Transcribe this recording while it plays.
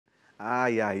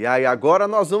Ai, ai, ai, agora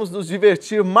nós vamos nos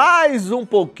divertir mais um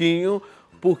pouquinho,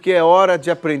 porque é hora de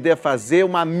aprender a fazer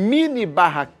uma mini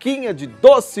barraquinha de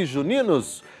doce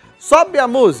juninos. Sobe a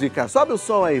música, sobe o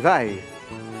som aí, vai.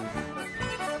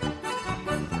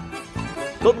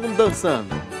 Todo mundo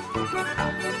dançando.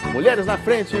 Mulheres na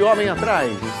frente e homem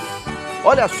atrás.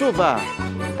 Olha a chuva,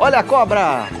 olha a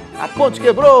cobra, a ponte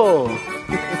quebrou.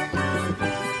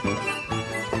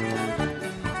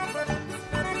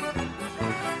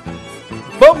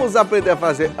 Vamos aprender a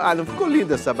fazer... Ah, não ficou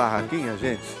linda essa barraquinha,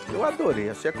 gente? Eu adorei,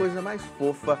 achei a coisa mais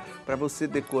fofa para você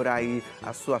decorar aí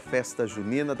a sua festa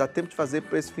junina. Dá tempo de fazer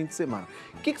para esse fim de semana.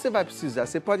 O que você vai precisar?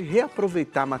 Você pode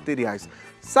reaproveitar materiais.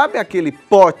 Sabe aquele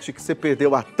pote que você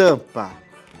perdeu a tampa?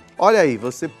 Olha aí,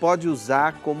 você pode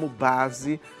usar como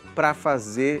base para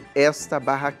fazer esta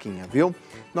barraquinha, viu?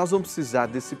 Nós vamos precisar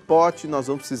desse pote, nós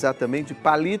vamos precisar também de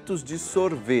palitos de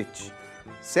sorvete,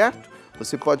 certo?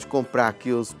 Você pode comprar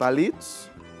aqui os palitos,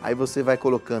 aí você vai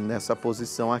colocando nessa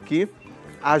posição aqui,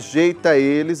 ajeita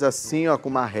eles assim, ó, com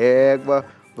uma régua,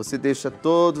 você deixa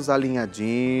todos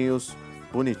alinhadinhos,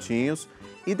 bonitinhos,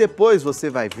 e depois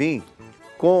você vai vir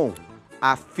com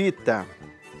a fita,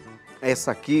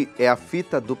 essa aqui é a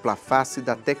fita dupla face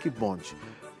da Tekbond.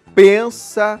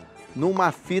 Pensa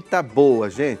numa fita boa,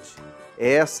 gente,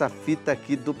 é essa fita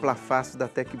aqui dupla face da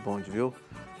Tekbond, viu?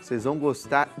 Vocês vão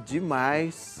gostar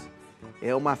demais.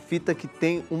 É uma fita que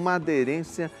tem uma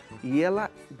aderência e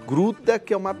ela gruda,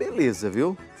 que é uma beleza,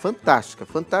 viu? Fantástica,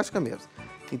 fantástica mesmo.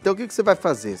 Então, o que você vai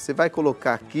fazer? Você vai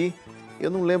colocar aqui, eu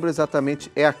não lembro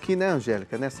exatamente, é aqui, né,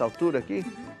 Angélica? Nessa altura aqui?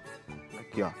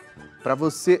 Aqui, ó. Para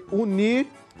você unir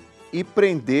e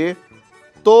prender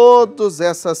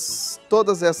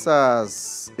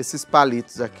esses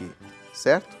palitos aqui,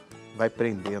 certo? Vai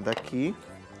prendendo aqui.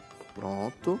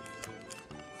 Pronto.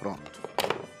 Pronto.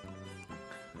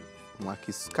 Um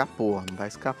aqui escapou, não vai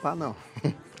escapar não.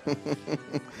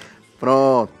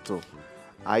 Pronto.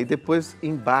 Aí depois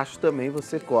embaixo também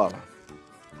você cola,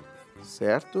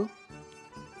 certo?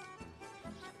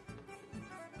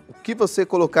 O que você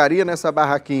colocaria nessa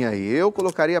barraquinha aí? Eu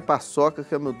colocaria paçoca,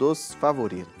 que é meu doce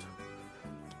favorito.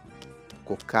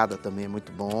 Cocada também é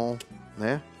muito bom,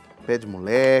 né? Pé de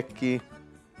moleque.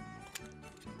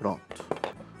 Pronto.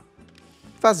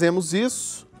 Fazemos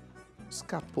isso.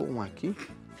 Escapou um aqui.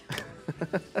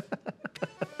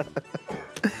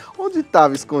 Onde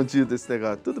estava escondido esse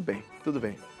negócio? Tudo bem, tudo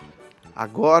bem.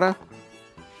 Agora,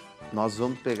 nós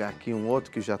vamos pegar aqui um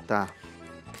outro que já está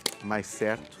mais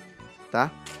certo, tá?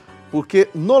 Porque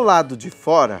no lado de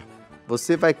fora,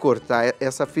 você vai cortar,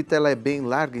 essa fita ela é bem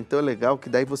larga, então é legal que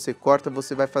daí você corta,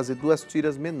 você vai fazer duas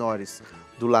tiras menores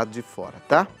do lado de fora,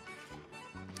 tá?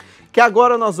 Que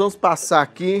agora nós vamos passar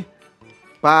aqui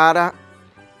para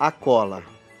a cola,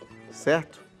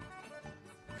 certo?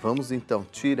 Vamos então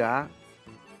tirar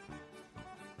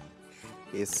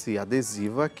esse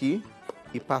adesivo aqui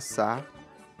e passar.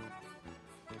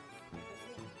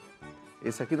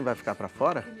 Esse aqui não vai ficar para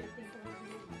fora?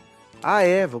 Ah,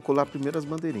 é, vou colar primeiro as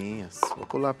bandeirinhas. Vou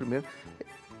colar primeiro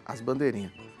as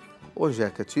bandeirinhas. Ô,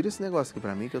 Jeca, tira esse negócio aqui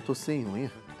para mim que eu tô sem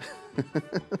unha.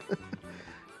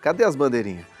 Cadê as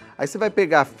bandeirinhas? Aí você vai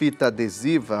pegar a fita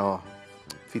adesiva, ó.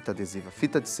 Fita adesiva,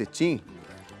 fita de cetim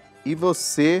e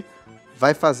você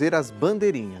vai fazer as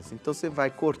bandeirinhas. Então, você vai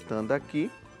cortando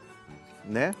aqui,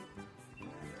 né?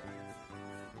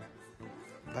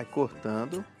 Vai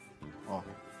cortando, ó.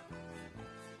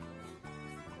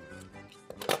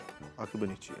 Ó que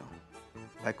bonitinho.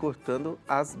 Vai cortando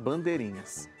as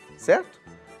bandeirinhas, certo?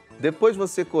 Depois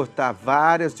você cortar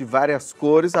de várias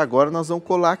cores, agora nós vamos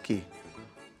colar aqui.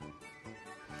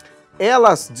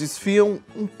 Elas desfiam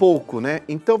um pouco, né?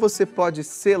 Então, você pode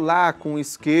selar com um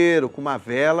isqueiro, com uma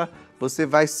vela, você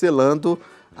vai selando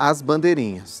as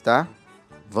bandeirinhas, tá?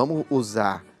 Vamos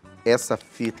usar essa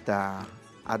fita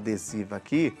adesiva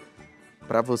aqui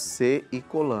para você ir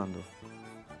colando.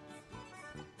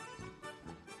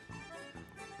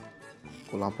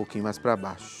 Colar um pouquinho mais para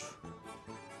baixo.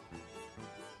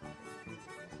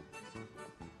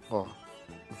 Ó,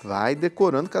 vai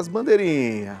decorando com as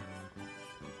bandeirinhas.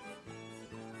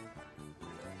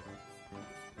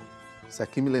 Isso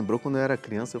aqui me lembrou quando eu era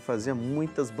criança, eu fazia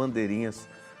muitas bandeirinhas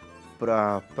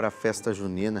para festa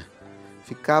junina.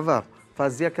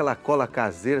 Fazia aquela cola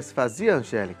caseira. Você fazia,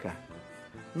 Angélica?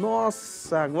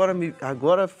 Nossa,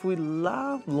 agora fui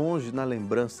lá longe na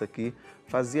lembrança aqui.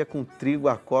 Fazia com trigo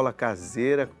a cola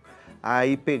caseira,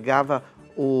 aí pegava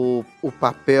o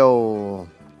papel...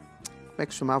 Como é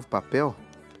que chamava o papel?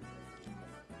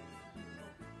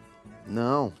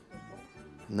 Não.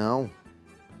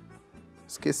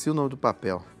 Esqueci o nome do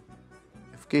papel.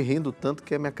 Eu fiquei rindo tanto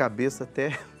que a minha cabeça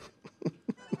até...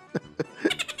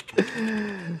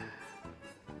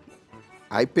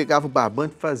 Aí pegava o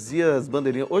barbante e fazia as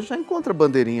bandeirinhas. Hoje já encontra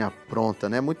bandeirinha pronta,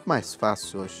 né? Muito mais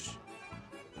fácil hoje.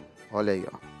 Olha aí,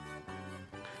 ó.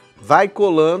 Vai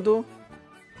colando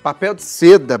papel de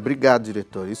seda. Obrigado,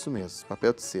 diretor. Isso mesmo,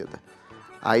 papel de seda.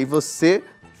 Aí você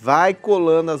vai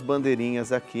colando as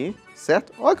bandeirinhas aqui,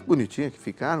 certo? Olha que bonitinha que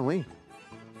ficaram, hein?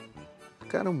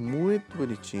 Ficaram muito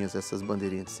bonitinhas essas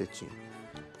bandeirinhas de cetim.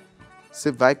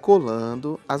 Você vai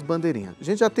colando as bandeirinhas. A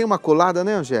gente já tem uma colada,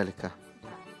 né, Angélica?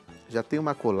 Já tem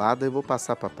uma colada, eu vou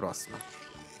passar para a próxima.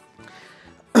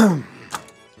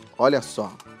 Olha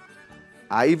só.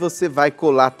 Aí você vai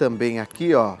colar também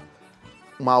aqui, ó,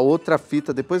 uma outra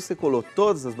fita. Depois que você colou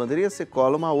todas as bandeirinhas, você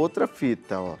cola uma outra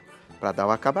fita, ó, para dar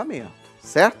o acabamento,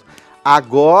 certo?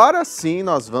 Agora sim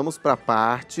nós vamos para a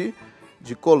parte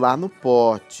de colar no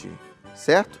pote,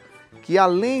 certo? Que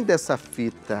além dessa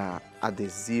fita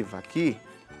adesiva aqui,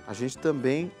 a gente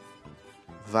também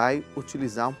vai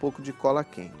utilizar um pouco de cola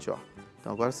quente, ó.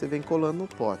 Então agora você vem colando no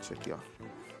pote aqui, ó.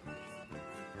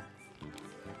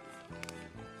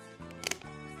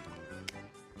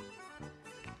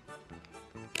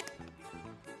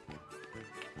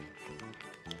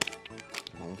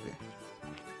 Vamos ver.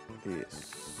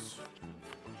 Isso.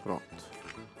 Pronto.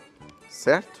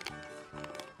 Certo?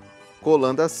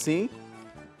 Colando assim.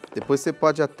 Depois você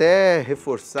pode até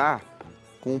reforçar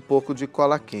com um pouco de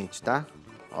cola quente, tá?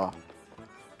 Ó.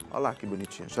 Olha lá que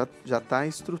bonitinho. Já tá a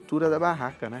estrutura da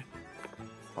barraca, né?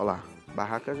 Olha lá. A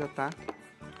barraca já tá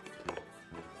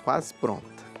quase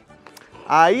pronta.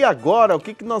 Aí agora, o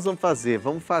que que nós vamos fazer?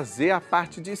 Vamos fazer a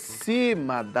parte de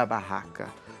cima da barraca,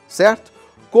 certo?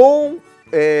 Com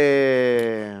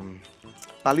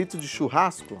palito de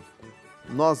churrasco,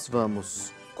 nós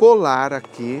vamos colar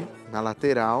aqui na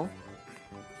lateral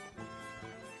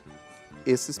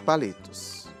esses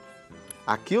palitos.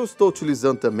 Aqui eu estou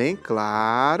utilizando também,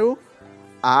 claro,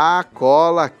 a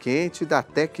cola quente da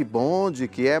Tekbond,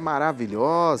 que é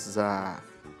maravilhosa.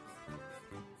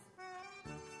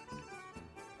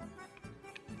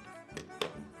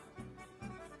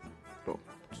 Pronto.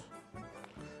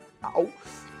 Au!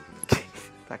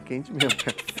 Tá quente mesmo,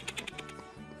 cara.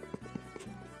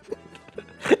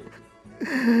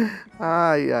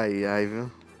 Ai, ai, ai,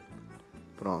 viu?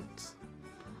 Pronto.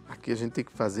 Aqui a gente tem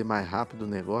que fazer mais rápido o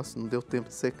negócio, não deu tempo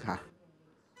de secar.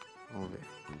 Vamos ver.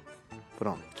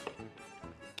 Pronto.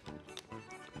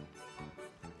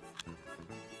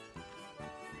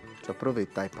 Deixa eu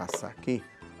aproveitar e passar aqui,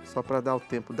 só para dar o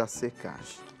tempo da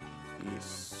secagem.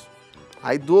 Isso.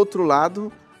 Aí do outro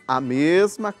lado, a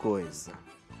mesma coisa.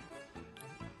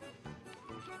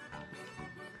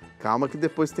 Calma que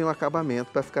depois tem um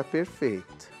acabamento para ficar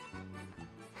perfeito.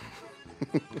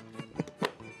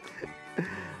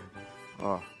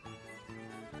 Ó.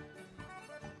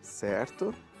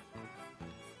 Certo?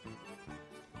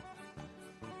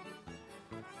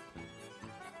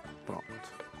 Pronto.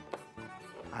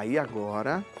 Aí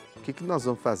agora, o que que nós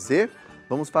vamos fazer?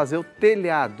 Vamos fazer o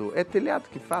telhado. É telhado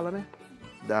que fala, né?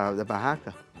 Da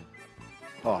barraca.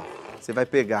 Ó, você vai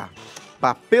pegar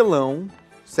papelão,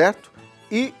 certo?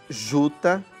 E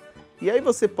juta. E aí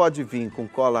você pode vir com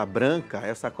cola branca.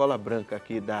 Essa cola branca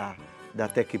aqui da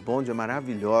Tekbond é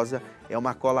maravilhosa. É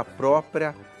uma cola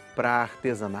própria para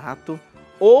artesanato.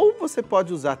 Ou você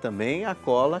pode usar também a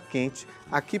cola quente.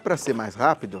 Aqui, para ser mais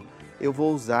rápido, eu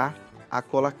vou usar a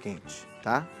cola quente,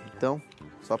 tá? Então,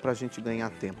 só para a gente ganhar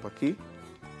tempo aqui,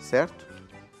 certo?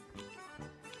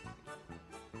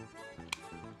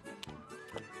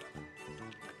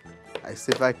 Aí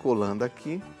você vai colando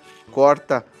aqui,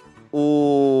 corta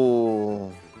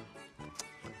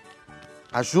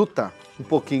a juta um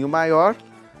pouquinho maior,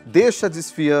 deixa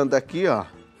desfiando aqui, ó,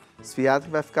 desfiado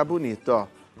que vai ficar bonito, ó,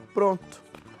 pronto.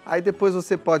 Aí depois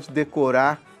você pode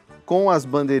decorar com as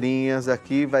bandeirinhas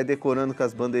aqui, vai decorando com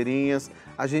as bandeirinhas.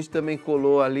 A gente também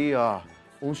colou ali, ó,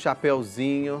 um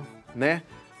chapéuzinho, né?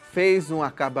 Fez um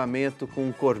acabamento com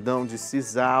um cordão de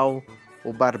sisal,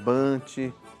 ou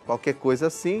barbante, qualquer coisa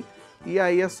assim. E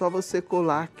aí é só você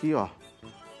colar aqui, ó,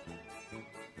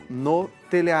 no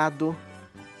telhado,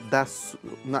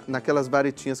 naquelas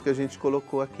varetinhas que a gente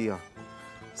colocou aqui, ó.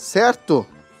 Certo?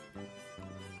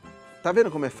 Tá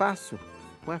vendo como é fácil?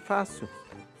 Não é fácil?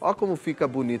 Ó como fica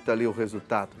bonito ali o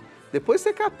resultado. Depois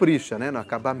você capricha, né, no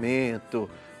acabamento,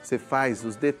 você faz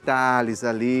os detalhes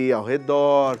ali ao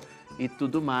redor e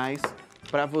tudo mais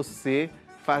para você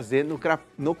fazer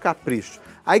no capricho.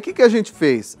 Aí o que que a gente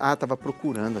fez? Ah, tava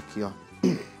procurando aqui, ó.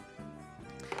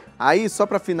 Aí, só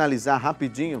para finalizar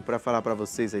rapidinho, para falar para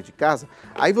vocês aí de casa,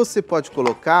 aí você pode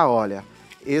colocar, olha,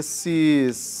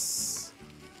 esses...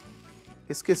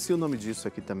 Esqueci o nome disso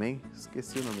aqui também,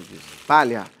 esqueci o nome disso.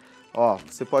 Ó,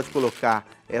 você pode colocar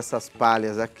essas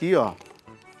palhas aqui, ó,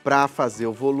 para fazer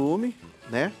o volume,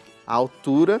 né? A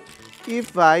altura e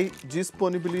vai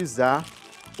disponibilizar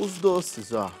os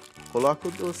doces, ó. Coloca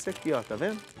o doce aqui, ó, tá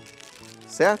vendo?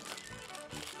 Certo?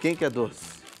 Quem quer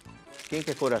doce? Quem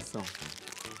quer coração?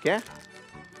 Quer?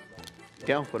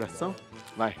 Quer um coração?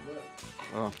 Vai.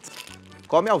 Pronto.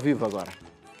 Come ao vivo agora.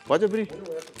 Pode abrir.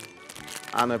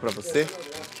 Ah, não é pra você?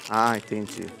 Ah,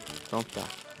 entendi. Então tá.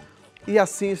 E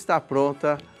assim está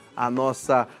pronta a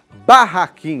nossa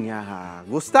barraquinha.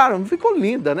 Gostaram? Ficou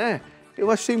linda, né? Eu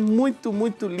achei muito,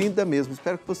 muito linda mesmo.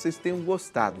 Espero que vocês tenham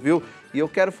gostado, viu? E eu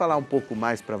quero falar um pouco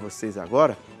mais para vocês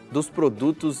agora dos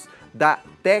produtos da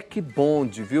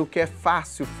Tekbond, viu? Que é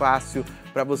fácil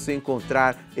para você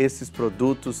encontrar esses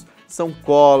produtos. São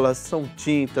colas, são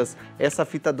tintas, essa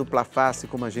fita dupla face,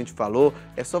 como a gente falou,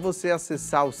 é só você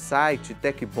acessar o site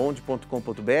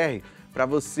tekbond.com.br para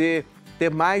você ter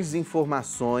mais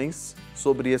informações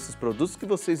sobre esses produtos que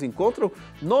vocês encontram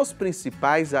nos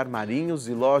principais armarinhos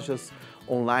e lojas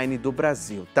online do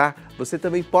Brasil, tá? Você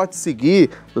também pode seguir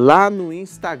lá no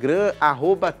Instagram,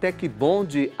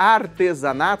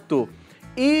 @tekbondartesanato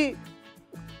e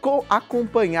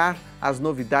acompanhar as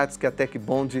novidades que a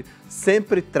Tekbond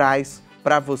sempre traz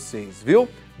para vocês, viu?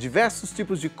 Diversos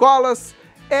tipos de colas,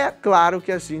 é claro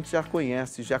que a gente já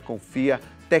conhece, já confia,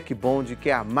 Tekbond, que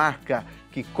é a marca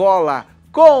que cola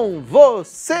com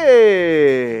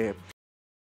você!